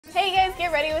Hey guys,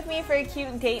 get ready with me for a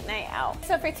cute date night out.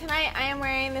 So for tonight, I am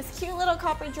wearing this cute little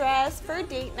copper dress for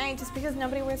date night just because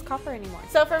nobody wears copper anymore.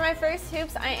 So for my first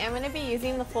hoops, I am going to be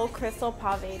using the full crystal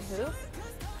paved hoop.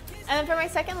 And then for my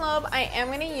second lobe, I am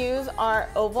going to use our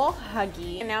oval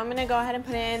huggy. And now I'm going to go ahead and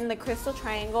put in the crystal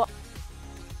triangle.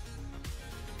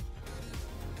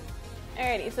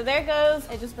 Alrighty, so there it goes.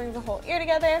 It just brings the whole ear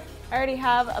together. I already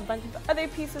have a bunch of other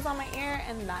pieces on my ear,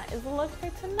 and that is the look for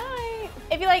tonight.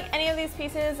 If you like any of these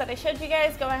pieces that I showed you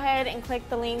guys, go ahead and click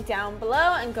the link down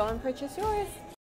below and go and purchase yours.